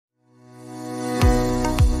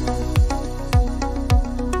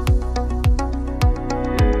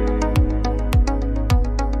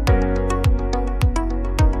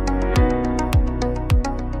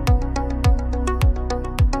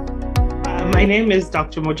My name is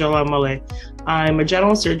Dr. Mojola Mole. I'm a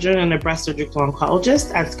general surgeon and a breast surgical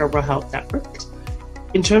oncologist at Scarborough Health Network.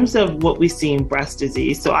 In terms of what we see in breast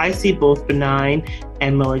disease, so I see both benign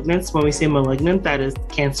and malignant. When we say malignant, that is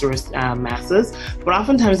cancerous masses. But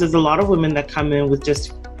oftentimes there's a lot of women that come in with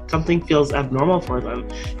just something feels abnormal for them.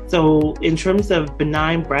 So in terms of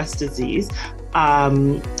benign breast disease,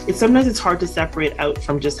 sometimes it's hard to separate out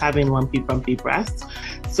from just having lumpy, bumpy breasts.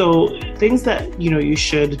 So things that you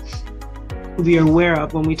should be aware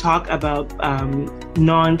of when we talk about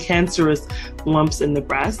non-cancerous lumps in the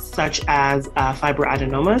breast, such as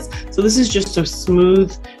fibroadenomas. So this is just a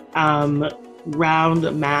smooth, round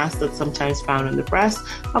mass that's sometimes found in the breast.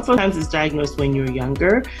 Oftentimes it's diagnosed when you're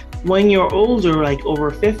younger. When you're older, like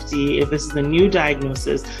over 50, if this is a new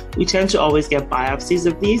diagnosis, we tend to always get biopsies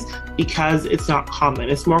of these because it's not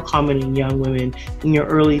common. It's more common in young women in your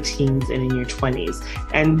early teens and in your 20s.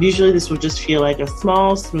 And usually this will just feel like a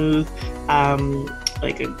small, smooth,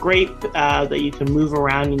 like a grape that you can move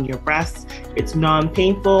around in your breasts. It's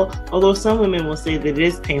non-painful, although some women will say that it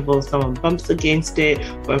is painful if someone bumps against it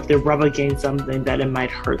or if they rub against something that it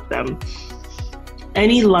might hurt them.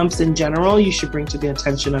 Any lumps in general, you should bring to the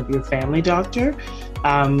attention of your family doctor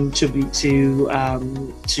to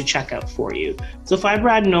check out for you. So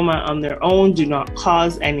fibroadenoma on their own do not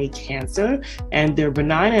cause any cancer, and they're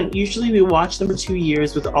benign, and usually we watch them for 2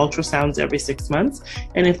 years with ultrasounds every 6 months,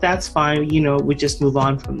 and if that's fine, we just move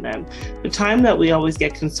on from them. The time that we always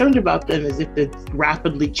get concerned about them is if it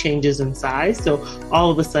rapidly changes in size, so all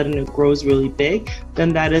of a sudden it grows really big,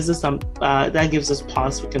 then that is that gives us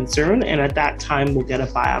pause for concern, and at that time we'll get a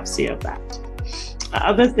biopsy of that.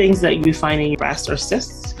 Other things that you find in your breast are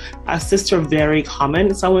cysts. Cysts are very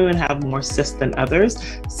common. Some women have more cysts than others.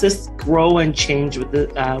 Cysts grow and change with the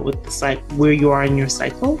cycle, where you are in your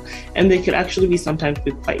cycle, and they could actually sometimes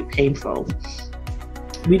be quite painful.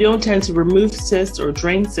 We don't tend to remove cysts or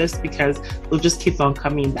drain cysts because they'll just keep on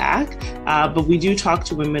coming back. But we do talk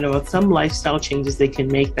to women about some lifestyle changes they can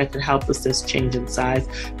make that could help the cysts change in size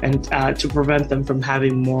and to prevent them from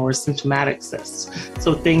having more symptomatic cysts.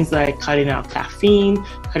 So things like cutting out caffeine,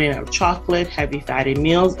 cutting out chocolate, heavy fatty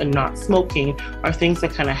meals, and not smoking are things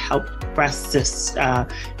that kind of help breast cysts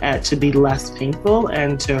to be less painful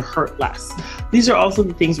and to hurt less. These are also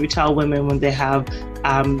the things we tell women when they have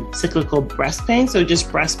cyclical breast pain, so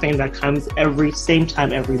just breast pain that comes same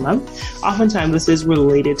time every month. Oftentimes this is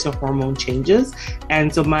related to hormone changes,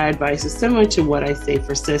 and so my advice is similar to what I say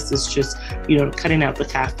for cysts, is just cutting out the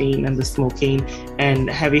caffeine and the smoking and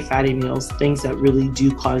heavy fatty meals, things that really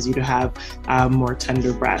do cause you to have more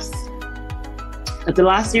tender breasts. At the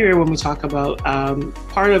last area when we talk about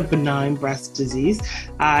part of benign breast disease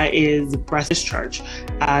is breast discharge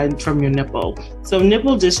from your nipple. So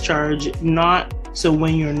nipple discharge, so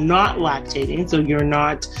when you're not lactating, so you're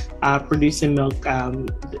not producing milk,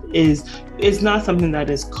 is not something that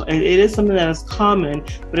is, it is something that is common,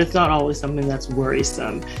 but it's not always something that's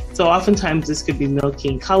worrisome. So oftentimes this could be milky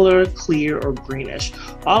in color, clear, or greenish.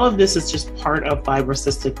 All of this is just part of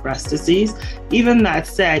fibrocystic breast disease. Even that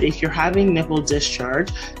said, if you're having nipple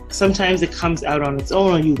discharge, sometimes it comes out on its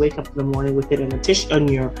own, or you wake up in the morning with it in a tissue on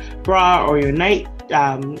your bra or your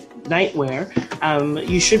nightwear.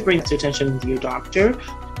 You should bring it to attention to your doctor.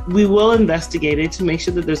 We will investigate it to make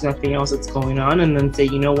sure that there's nothing else that's going on, and then say,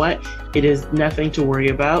 what, it is nothing to worry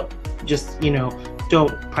about. Just,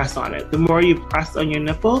 don't press on it. The more you press on your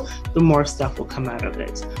nipple, the more stuff will come out of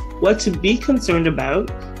it. What to be concerned about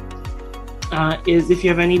is if you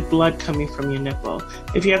have any blood coming from your nipple.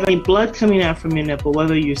 If you have any blood coming out from your nipple,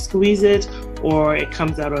 whether you squeeze it or it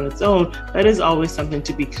comes out on its own, that is always something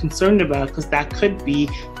to be concerned about, because that could be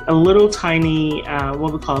a little tiny,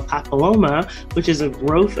 what we call a papilloma, which is a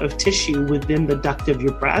growth of tissue within the duct of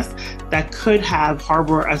your breast that could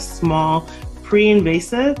harbor a small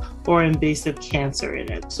pre-invasive or invasive cancer in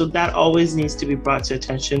it. So that always needs to be brought to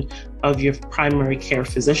attention of your primary care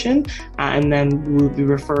physician, and then we'll be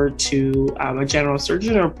referred to a general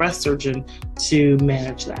surgeon or breast surgeon to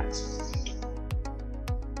manage that.